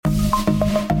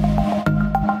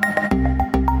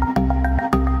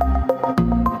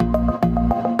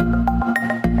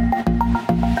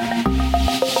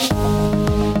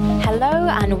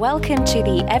welcome to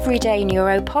the Everyday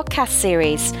Neuro podcast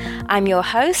series. I'm your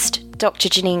host, Dr.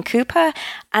 Janine Cooper,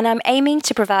 and I'm aiming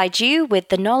to provide you with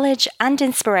the knowledge and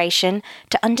inspiration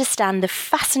to understand the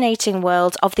fascinating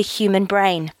world of the human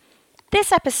brain.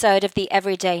 This episode of the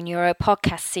Everyday Neuro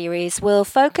podcast series will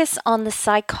focus on the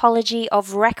psychology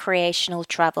of recreational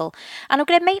travel. And I'm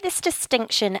going to make this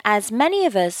distinction as many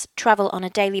of us travel on a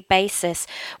daily basis,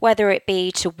 whether it be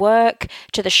to work,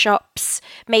 to the shops,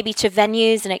 maybe to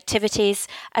venues and activities,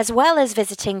 as well as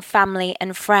visiting family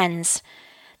and friends.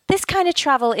 This kind of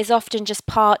travel is often just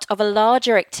part of a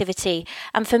larger activity,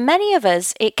 and for many of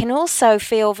us, it can also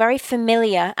feel very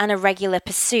familiar and a regular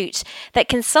pursuit that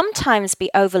can sometimes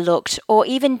be overlooked or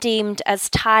even deemed as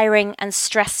tiring and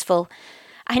stressful.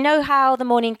 I know how the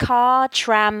morning car,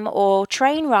 tram, or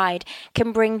train ride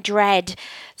can bring dread.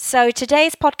 So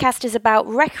today's podcast is about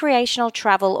recreational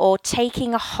travel or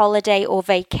taking a holiday or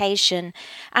vacation,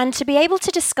 and to be able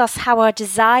to discuss how our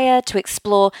desire to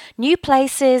explore new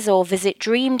places or visit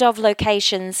dreamed of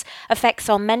locations affects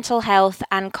our mental health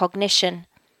and cognition.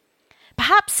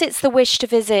 Perhaps it's the wish to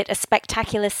visit a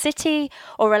spectacular city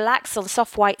or relax on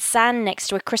soft white sand next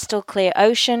to a crystal clear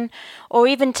ocean, or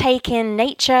even take in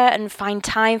nature and find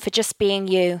time for just being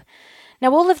you.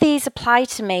 Now, all of these apply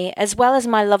to me, as well as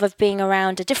my love of being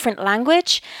around a different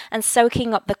language and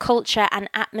soaking up the culture and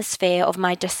atmosphere of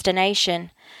my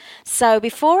destination. So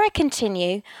before I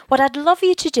continue, what I'd love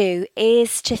you to do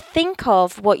is to think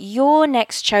of what your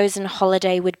next chosen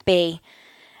holiday would be.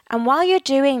 And while you're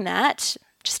doing that,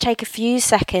 just take a few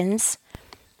seconds.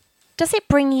 Does it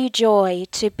bring you joy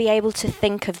to be able to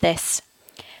think of this?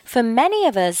 For many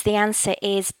of us, the answer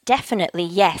is definitely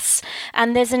yes.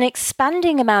 And there's an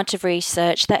expanding amount of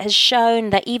research that has shown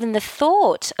that even the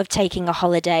thought of taking a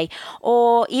holiday,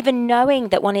 or even knowing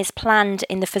that one is planned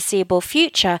in the foreseeable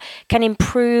future, can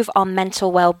improve our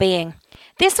mental well-being.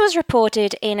 This was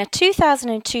reported in a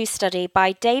 2002 study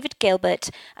by David Gilbert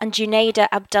and Junaida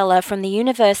Abdullah from the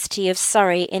University of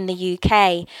Surrey in the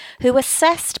UK, who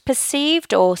assessed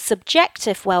perceived or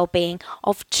subjective well-being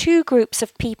of two groups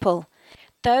of people,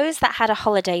 those that had a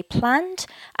holiday planned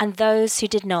and those who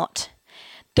did not.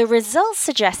 The results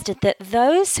suggested that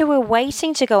those who were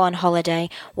waiting to go on holiday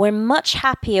were much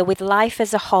happier with life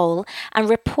as a whole and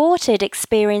reported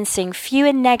experiencing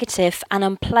fewer negative and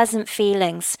unpleasant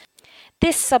feelings.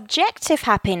 This subjective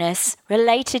happiness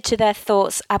related to their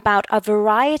thoughts about a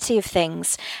variety of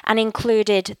things and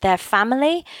included their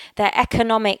family, their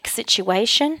economic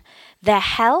situation, their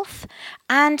health,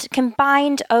 and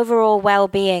combined overall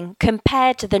well-being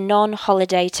compared to the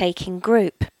non-holiday taking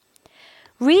group.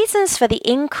 Reasons for the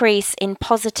increase in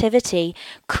positivity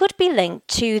could be linked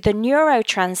to the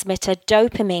neurotransmitter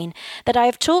dopamine that I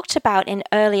have talked about in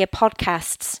earlier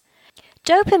podcasts.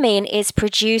 Dopamine is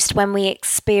produced when we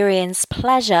experience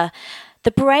pleasure. The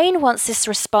brain wants this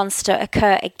response to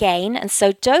occur again, and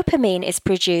so dopamine is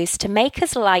produced to make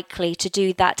us likely to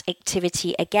do that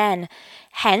activity again.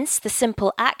 Hence, the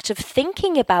simple act of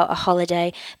thinking about a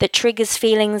holiday that triggers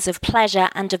feelings of pleasure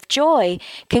and of joy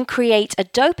can create a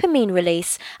dopamine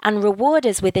release and reward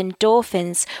us with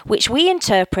endorphins, which we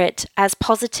interpret as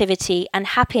positivity and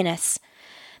happiness.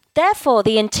 Therefore,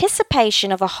 the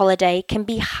anticipation of a holiday can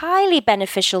be highly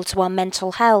beneficial to our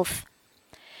mental health.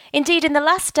 Indeed, in the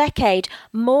last decade,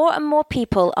 more and more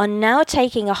people are now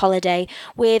taking a holiday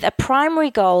with a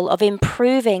primary goal of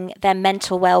improving their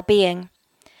mental well-being.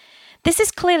 This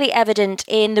is clearly evident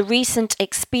in the recent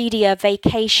Expedia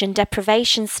vacation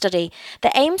deprivation study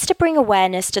that aims to bring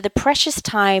awareness to the precious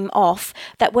time off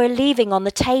that we're leaving on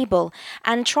the table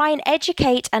and try and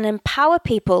educate and empower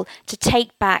people to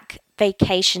take back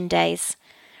vacation days.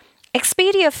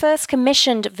 Expedia first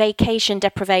commissioned vacation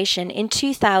deprivation in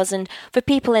 2000 for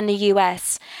people in the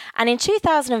US, and in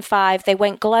 2005 they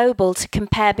went global to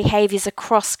compare behaviours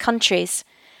across countries.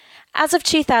 As of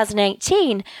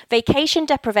 2018, vacation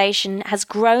deprivation has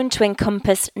grown to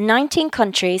encompass 19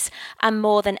 countries and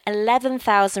more than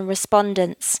 11,000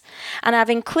 respondents, and I've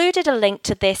included a link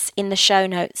to this in the show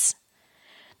notes.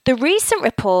 The recent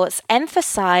reports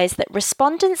emphasise that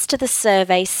respondents to the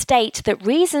survey state that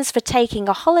reasons for taking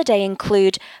a holiday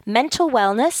include mental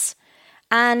wellness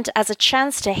and as a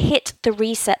chance to hit the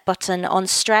reset button on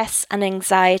stress and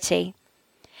anxiety.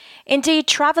 Indeed,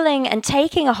 travelling and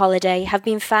taking a holiday have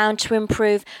been found to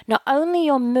improve not only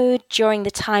your mood during the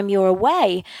time you're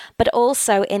away, but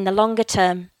also in the longer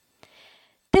term.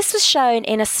 This was shown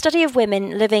in a study of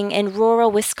women living in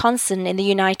rural Wisconsin in the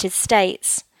United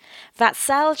States.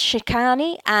 Vatsal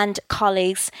Shikhani and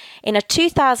colleagues in a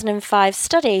 2005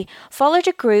 study followed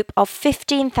a group of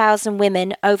 15,000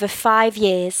 women over 5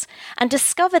 years and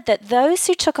discovered that those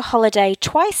who took a holiday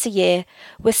twice a year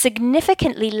were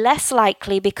significantly less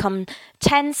likely to become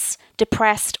tense,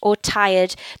 depressed, or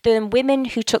tired than women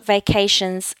who took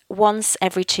vacations once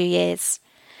every 2 years.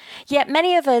 Yet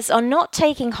many of us are not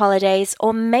taking holidays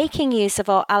or making use of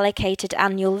our allocated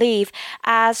annual leave,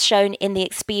 as shown in the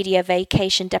Expedia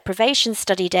vacation deprivation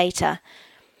study data.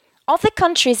 Of the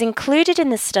countries included in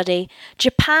the study,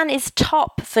 Japan is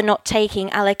top for not taking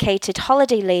allocated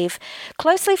holiday leave,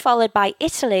 closely followed by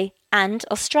Italy and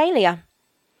Australia.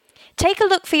 Take a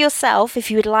look for yourself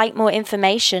if you would like more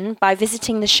information by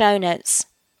visiting the show notes.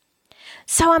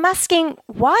 So I'm asking,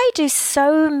 why do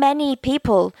so many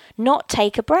people not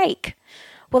take a break?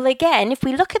 Well, again, if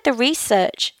we look at the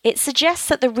research, it suggests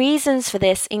that the reasons for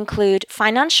this include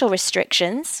financial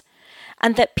restrictions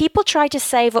and that people try to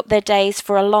save up their days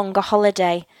for a longer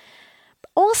holiday.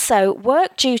 Also,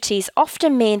 work duties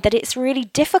often mean that it's really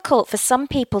difficult for some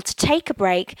people to take a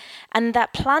break and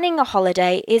that planning a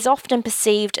holiday is often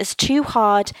perceived as too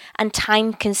hard and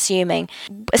time-consuming,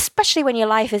 especially when your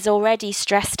life is already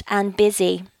stressed and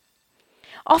busy.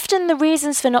 Often the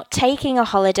reasons for not taking a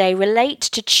holiday relate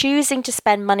to choosing to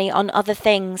spend money on other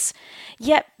things.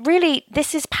 Yet, really,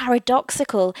 this is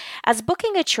paradoxical, as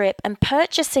booking a trip and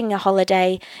purchasing a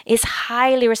holiday is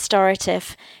highly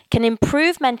restorative, can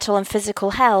improve mental and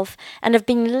physical health, and have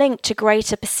been linked to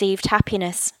greater perceived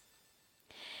happiness.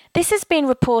 This has been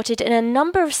reported in a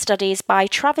number of studies by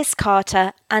Travis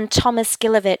Carter and Thomas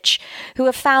Gilovich, who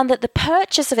have found that the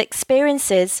purchase of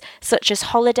experiences, such as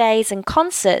holidays and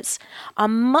concerts, are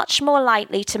much more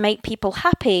likely to make people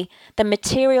happy than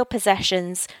material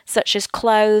possessions, such as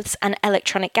clothes and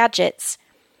electronic gadgets.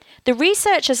 The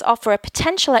researchers offer a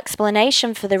potential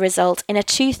explanation for the result in a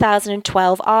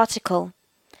 2012 article.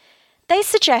 They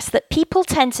suggest that people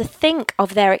tend to think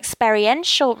of their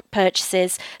experiential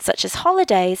purchases, such as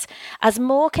holidays, as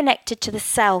more connected to the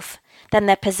self than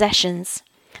their possessions.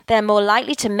 They're more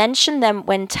likely to mention them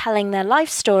when telling their life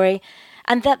story,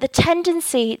 and that the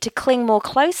tendency to cling more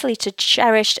closely to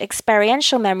cherished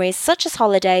experiential memories, such as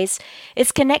holidays,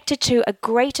 is connected to a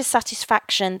greater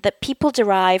satisfaction that people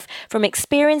derive from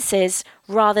experiences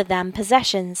rather than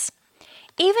possessions.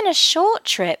 Even a short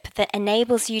trip that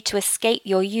enables you to escape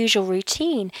your usual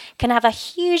routine can have a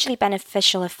hugely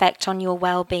beneficial effect on your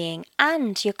well-being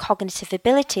and your cognitive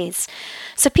abilities.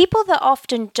 So people that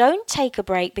often don't take a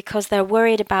break because they're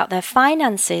worried about their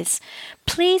finances,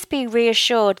 please be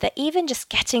reassured that even just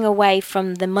getting away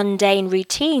from the mundane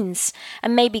routines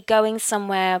and maybe going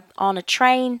somewhere on a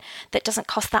train that doesn't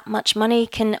cost that much money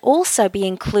can also be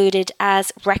included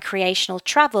as recreational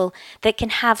travel that can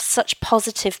have such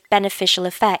positive beneficial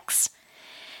effects.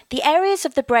 The areas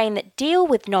of the brain that deal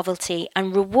with novelty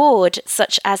and reward,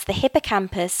 such as the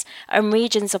hippocampus and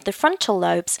regions of the frontal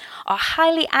lobes, are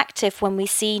highly active when we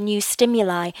see new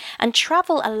stimuli, and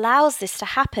travel allows this to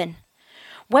happen.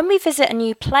 When we visit a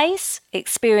new place,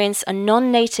 experience a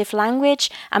non-native language,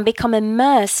 and become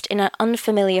immersed in an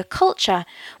unfamiliar culture,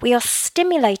 we are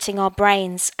stimulating our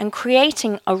brains and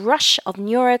creating a rush of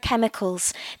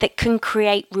neurochemicals that can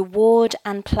create reward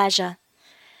and pleasure.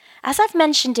 As I've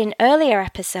mentioned in earlier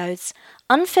episodes,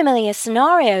 unfamiliar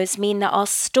scenarios mean that our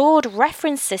stored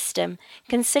reference system,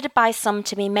 considered by some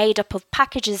to be made up of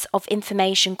packages of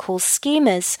information called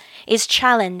schemas, is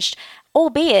challenged,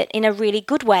 albeit in a really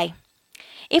good way.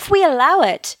 If we allow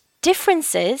it,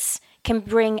 differences can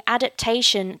bring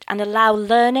adaptation and allow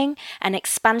learning and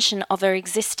expansion of our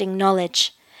existing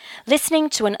knowledge. Listening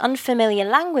to an unfamiliar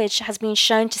language has been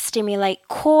shown to stimulate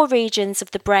core regions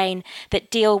of the brain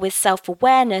that deal with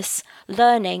self-awareness,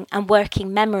 learning, and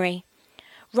working memory.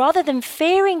 Rather than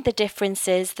fearing the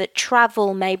differences that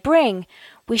travel may bring,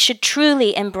 we should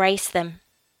truly embrace them.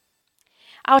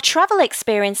 Our travel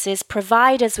experiences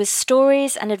provide us with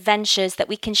stories and adventures that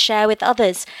we can share with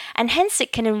others, and hence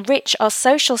it can enrich our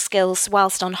social skills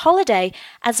whilst on holiday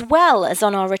as well as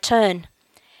on our return.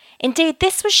 Indeed,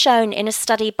 this was shown in a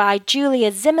study by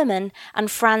Julia Zimmermann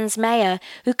and Franz Mayer,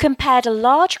 who compared a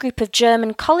large group of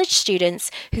German college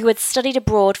students who had studied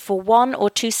abroad for 1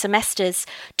 or 2 semesters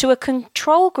to a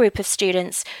control group of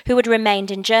students who had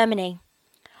remained in Germany.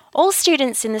 All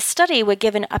students in the study were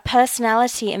given a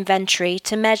personality inventory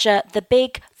to measure the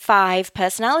big 5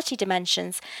 personality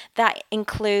dimensions that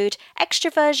include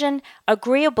extroversion,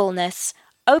 agreeableness,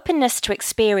 openness to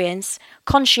experience,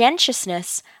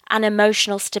 conscientiousness, and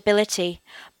emotional stability,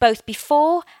 both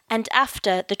before and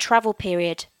after the travel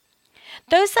period.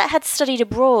 Those that had studied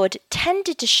abroad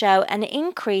tended to show an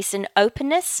increase in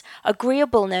openness,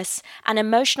 agreeableness, and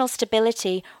emotional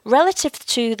stability relative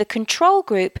to the control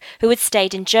group who had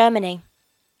stayed in Germany.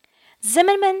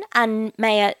 Zimmerman and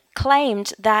Mayer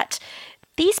claimed that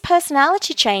these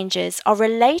personality changes are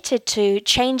related to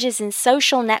changes in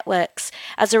social networks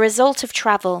as a result of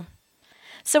travel.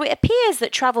 So it appears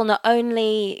that travel not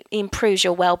only improves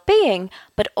your well-being,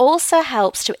 but also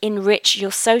helps to enrich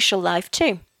your social life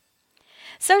too.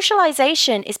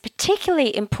 Socialization is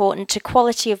particularly important to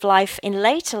quality of life in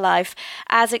later life,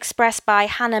 as expressed by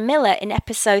Hannah Miller in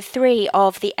episode 3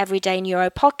 of the Everyday Neuro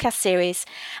podcast series.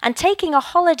 And taking a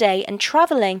holiday and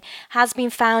traveling has been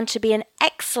found to be an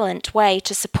excellent way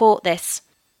to support this.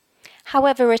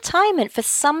 However, retirement for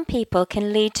some people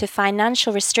can lead to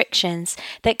financial restrictions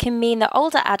that can mean that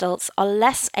older adults are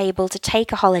less able to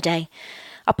take a holiday.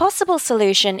 A possible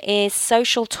solution is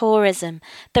social tourism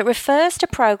that refers to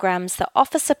programs that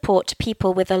offer support to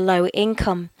people with a low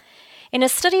income. In a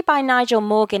study by Nigel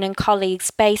Morgan and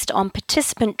colleagues based on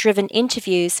participant-driven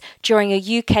interviews during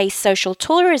a UK social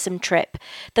tourism trip,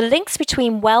 the links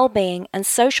between well-being and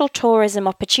social tourism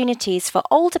opportunities for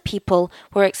older people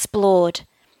were explored.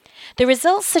 The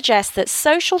results suggest that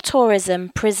social tourism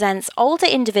presents older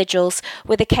individuals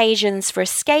with occasions for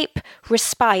escape,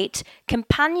 respite,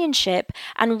 companionship,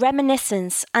 and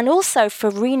reminiscence, and also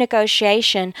for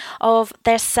renegotiation of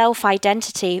their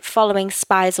self-identity following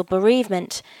spousal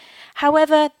bereavement.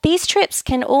 However, these trips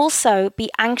can also be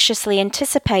anxiously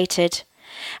anticipated.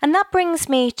 And that brings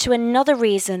me to another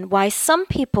reason why some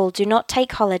people do not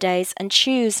take holidays and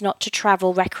choose not to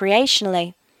travel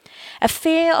recreationally. A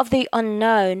fear of the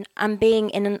unknown and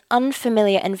being in an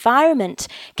unfamiliar environment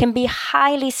can be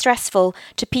highly stressful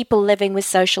to people living with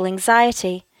social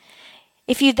anxiety.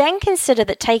 If you then consider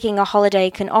that taking a holiday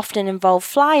can often involve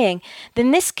flying, then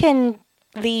this can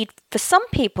lead, for some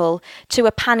people, to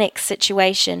a panic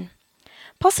situation.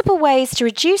 Possible ways to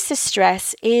reduce this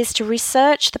stress is to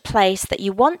research the place that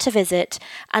you want to visit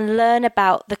and learn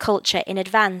about the culture in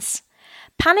advance.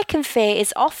 Panic and fear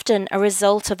is often a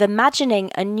result of imagining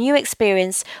a new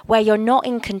experience where you're not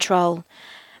in control.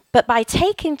 But by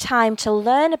taking time to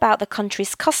learn about the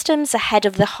country's customs ahead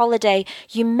of the holiday,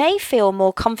 you may feel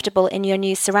more comfortable in your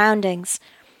new surroundings.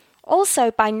 Also,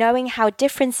 by knowing how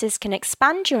differences can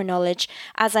expand your knowledge,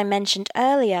 as I mentioned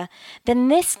earlier, then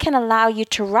this can allow you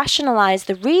to rationalize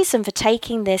the reason for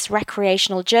taking this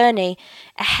recreational journey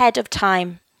ahead of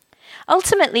time.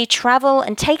 Ultimately, travel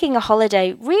and taking a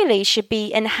holiday really should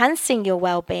be enhancing your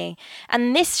well-being,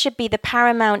 and this should be the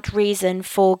paramount reason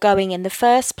for going in the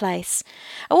first place.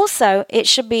 Also, it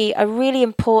should be a really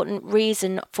important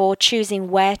reason for choosing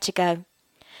where to go.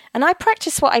 And I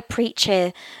practice what I preach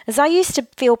here, as I used to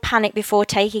feel panic before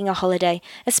taking a holiday,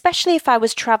 especially if I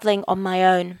was travelling on my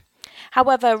own.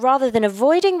 However, rather than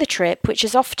avoiding the trip, which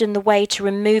is often the way to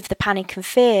remove the panic and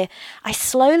fear, I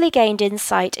slowly gained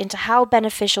insight into how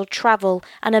beneficial travel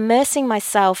and immersing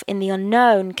myself in the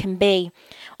unknown can be,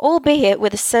 albeit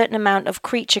with a certain amount of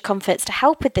creature comforts to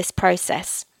help with this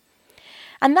process.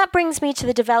 And that brings me to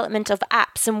the development of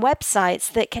apps and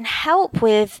websites that can help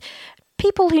with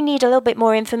people who need a little bit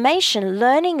more information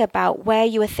learning about where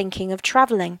you are thinking of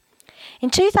travelling.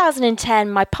 In 2010,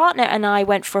 my partner and I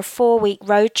went for a 4-week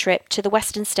road trip to the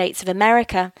western states of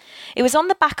America. It was on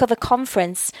the back of a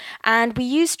conference, and we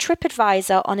used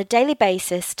TripAdvisor on a daily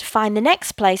basis to find the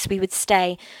next place we would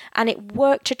stay, and it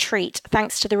worked a treat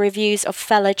thanks to the reviews of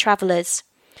fellow travellers.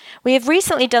 We have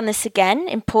recently done this again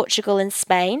in Portugal and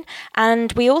Spain,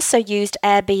 and we also used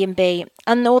Airbnb.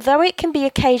 And although it can be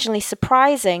occasionally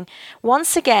surprising,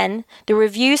 once again, the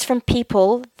reviews from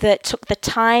people that took the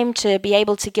time to be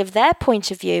able to give their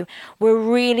point of view were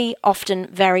really often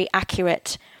very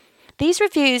accurate. These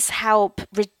reviews help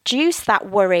reduce that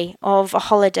worry of a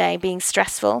holiday being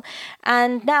stressful,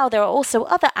 and now there are also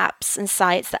other apps and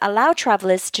sites that allow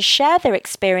travellers to share their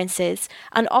experiences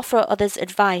and offer others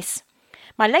advice.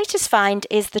 My latest find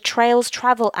is the Trails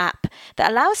Travel app that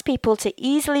allows people to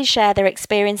easily share their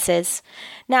experiences.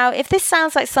 Now, if this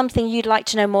sounds like something you'd like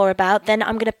to know more about, then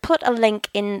I'm going to put a link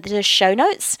in the show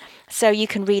notes so you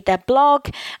can read their blog.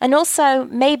 And also,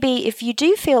 maybe if you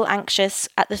do feel anxious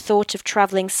at the thought of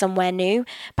traveling somewhere new,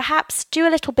 perhaps do a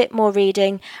little bit more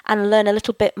reading and learn a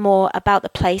little bit more about the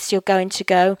place you're going to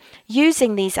go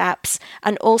using these apps,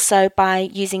 and also by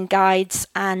using guides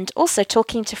and also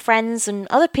talking to friends and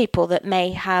other people that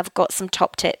may have got some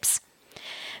top tips.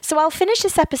 So I'll finish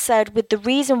this episode with the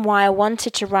reason why I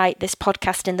wanted to write this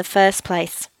podcast in the first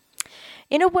place.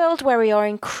 In a world where we are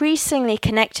increasingly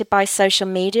connected by social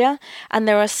media, and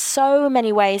there are so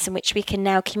many ways in which we can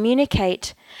now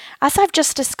communicate, as I've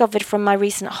just discovered from my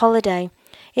recent holiday,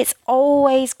 it's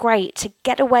always great to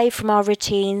get away from our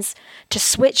routines, to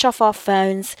switch off our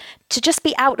phones, to just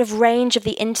be out of range of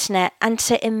the internet and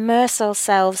to immerse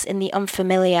ourselves in the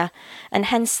unfamiliar, and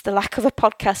hence the lack of a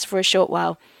podcast for a short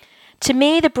while. To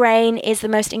me, the brain is the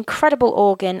most incredible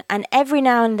organ, and every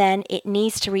now and then it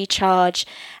needs to recharge.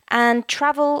 And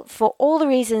travel, for all the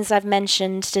reasons I've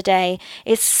mentioned today,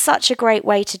 is such a great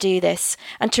way to do this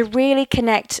and to really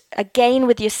connect again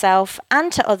with yourself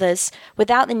and to others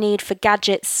without the need for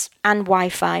gadgets and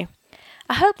Wi-Fi.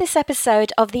 I hope this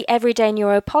episode of the Everyday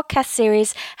Neuro podcast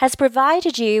series has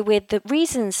provided you with the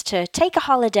reasons to take a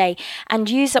holiday and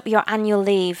use up your annual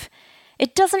leave.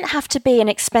 It doesn't have to be an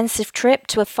expensive trip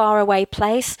to a faraway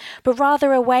place, but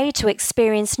rather a way to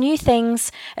experience new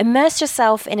things, immerse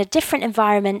yourself in a different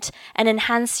environment, and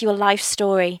enhance your life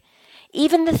story.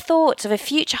 Even the thought of a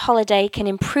future holiday can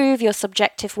improve your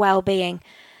subjective well-being.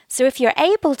 So if you're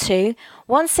able to,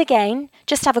 once again,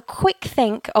 just have a quick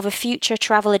think of a future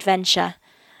travel adventure.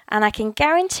 And I can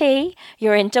guarantee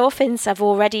your endorphins have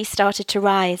already started to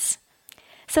rise.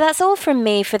 So that's all from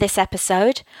me for this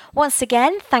episode. Once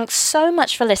again, thanks so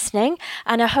much for listening,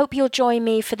 and I hope you'll join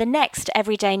me for the next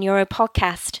Everyday Neuro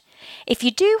podcast. If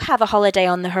you do have a holiday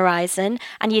on the horizon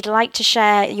and you'd like to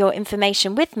share your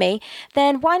information with me,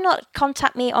 then why not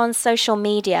contact me on social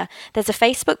media? There's a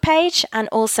Facebook page and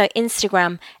also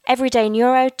Instagram, Everyday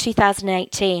Neuro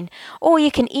 2018, or you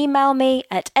can email me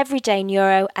at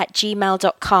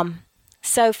everydayneuro@gmail.com.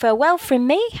 So farewell from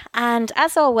me, and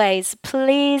as always,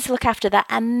 please look after that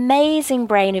amazing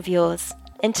brain of yours.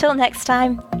 Until next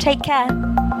time, take care.